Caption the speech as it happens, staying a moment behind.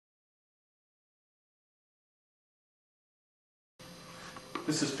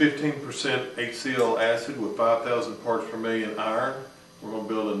This is 15% HCl acid with 5,000 parts per million iron. We're going to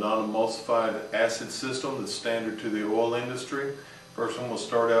build a non-emulsified acid system that's standard to the oil industry. First one, we'll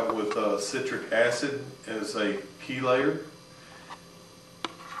start out with citric acid as a chelator.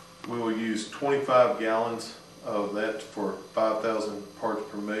 We will use 25 gallons of that for 5,000 parts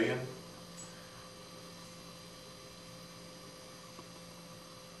per million.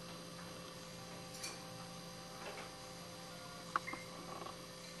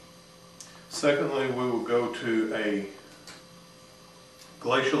 Secondly, we will go to a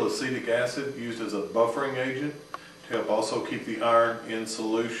glacial acetic acid used as a buffering agent to help also keep the iron in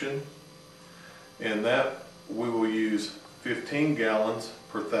solution. And that we will use 15 gallons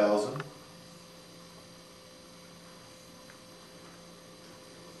per thousand.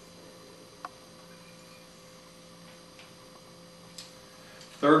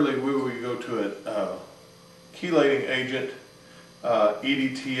 Thirdly, we will go to a chelating agent,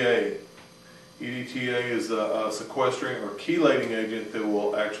 EDTA. EDTA is a sequestering or chelating agent that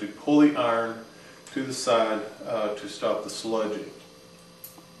will actually pull the iron to the side to stop the sludging.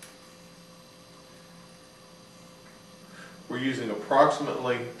 We're using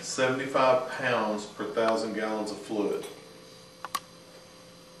approximately 75 pounds per 1,000 gallons of fluid.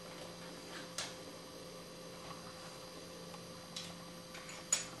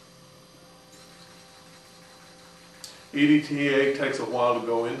 EDTA takes a while to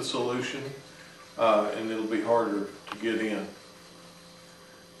go into solution, and it'll be harder to get in.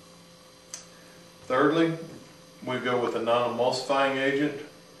 Thirdly, we go with a non-emulsifying agent.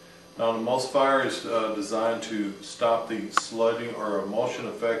 Non-emulsifier is designed to stop the sludging or emulsion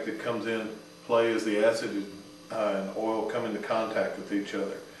effect that comes in play as the acid and oil come into contact with each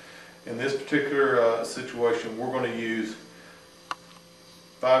other. In this particular situation, we're going to use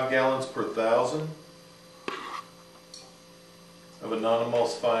 5 gallons per 1,000 of a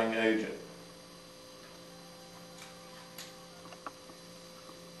non-emulsifying agent.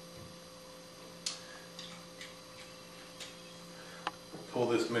 Pull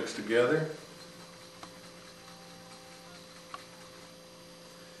this mix together.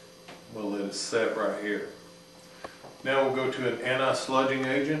 We'll let it set right here. Now we'll go to an anti-sludging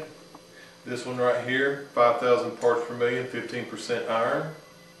agent. This one right here, 5,000 parts per million, 15% iron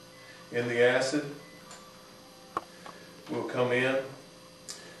in the acid. We'll come in.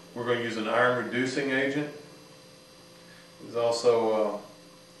 We're going to use an iron reducing agent. It also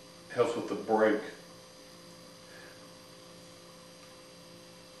helps with the break.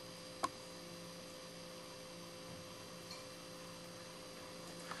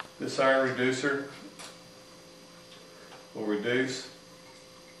 This iron reducer will reduce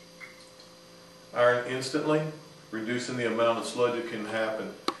iron instantly, reducing the amount of sludge that can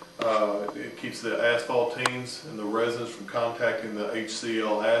happen. It keeps the asphaltenes and the resins from contacting the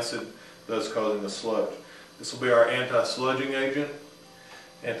HCl acid, thus causing the sludge. This will be our anti-sludging agent.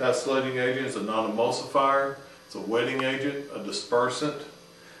 Anti-sludging agent is a non-emulsifier, it's a wetting agent, a dispersant,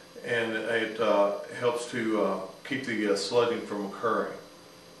 and it helps to keep the sludging from occurring.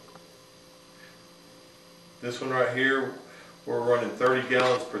 This one right here, we're running 30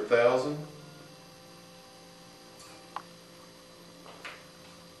 gallons per 1,000.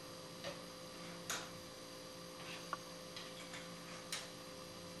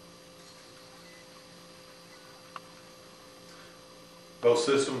 Both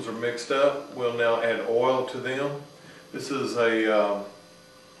systems are mixed up. We'll now add oil to them. This is a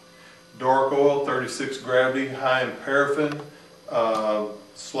dark oil, 36 gravity, high in paraffin,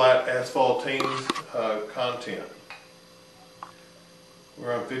 slight asphaltenes content.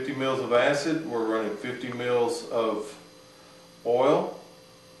 We're on 50 mils of acid. We're running 50 mils of oil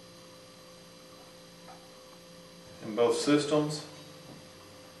in both systems.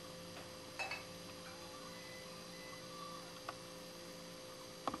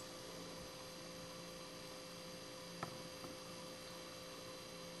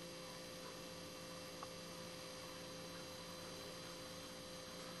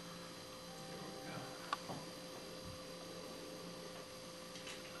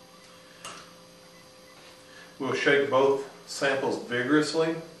 We'll shake both samples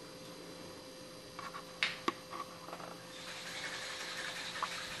vigorously.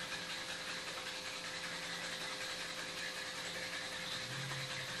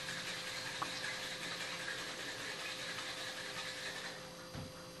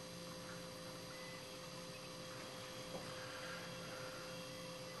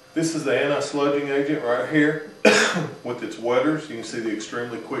 This is the anti-sludging agent right here with its wetters. You can see the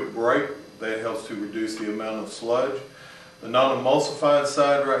extremely quick break. That helps to reduce the amount of sludge. The non-emulsified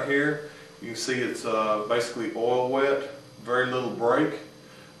side right here, you can see it's basically oil wet, very little break.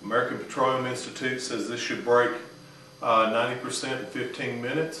 American Petroleum Institute says this should break 90% in 15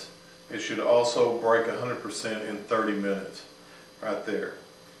 minutes. It should also break 100% in 30 minutes. Right there.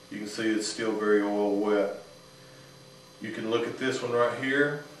 You can see it's still very oil wet. You can look at this one right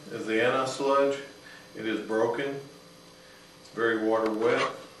here as the anti-sludge. It is broken. It's very water wet.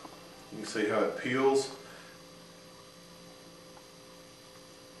 You can see how it peels.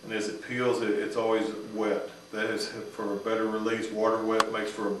 And as it peels, it's always wet. That is for a better release. Water wet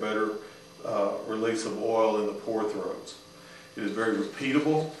makes for a better release of oil in the pore throats. It is very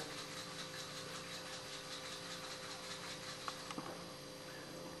repeatable.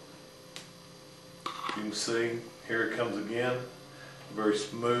 You can see, here it comes again. A very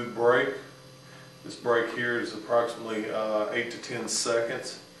smooth break. This break here is approximately 8 to 10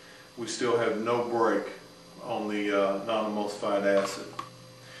 seconds. We still have no break on the non-emulsified acid.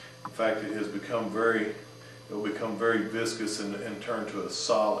 In fact, it will become very viscous and turn to a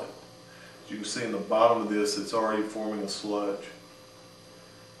solid. As you can see in the bottom of this, it's already forming a sludge.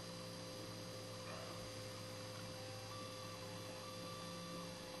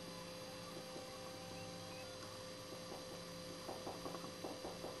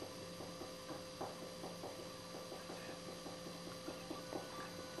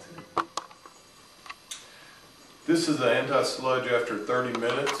 This is the anti-sludge after 30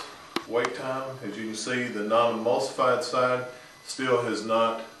 minutes wait time. As you can see, the non-emulsified side still has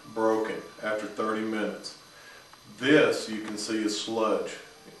not broken after 30 minutes. This, you can see, is sludge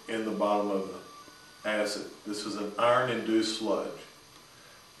in the bottom of the acid. This is an iron-induced sludge.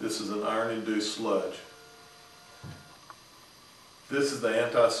 This is an iron-induced sludge. This is the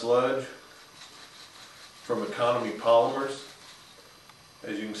anti-sludge from Economy Polymers.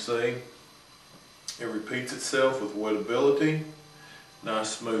 As you can see, it repeats itself with wettability,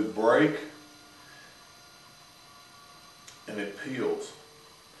 nice smooth break, and it peels.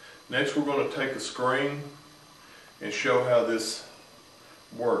 Next, we're going to take a screen and show how this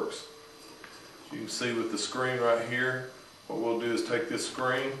works. As you can see with the screen right here, what we'll do is take this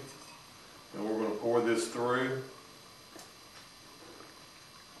screen and we're going to pour this through.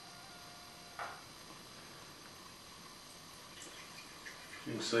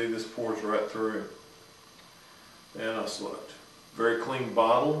 You can see this pours right through. Anti-sludge. Very clean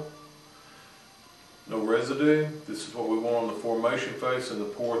bottle. No residue. This is what we want on the formation face and the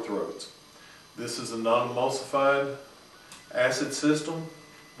pore throats. This is a non-emulsified acid system.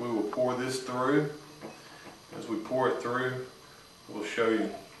 We will pour this through. As we pour it through, we'll show you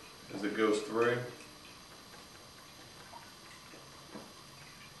as it goes through.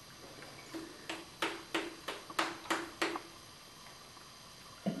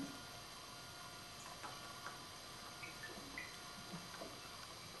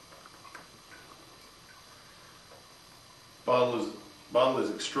 Bottle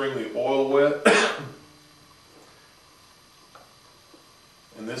is extremely oil wet,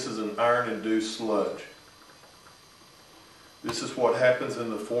 and this is an iron-induced sludge. This is what happens in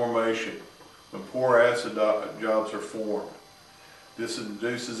the formation when pore acid jobs are formed. This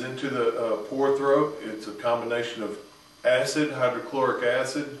induces into the pore throat. It's a combination of acid, hydrochloric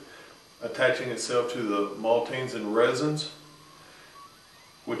acid, attaching itself to the maltines and resins,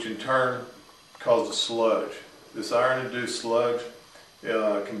 which in turn causes sludge. This iron-induced sludge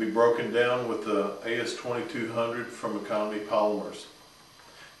can be broken down with the AS2200 from Economy Polymers.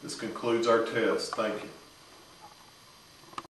 This concludes our test. Thank you.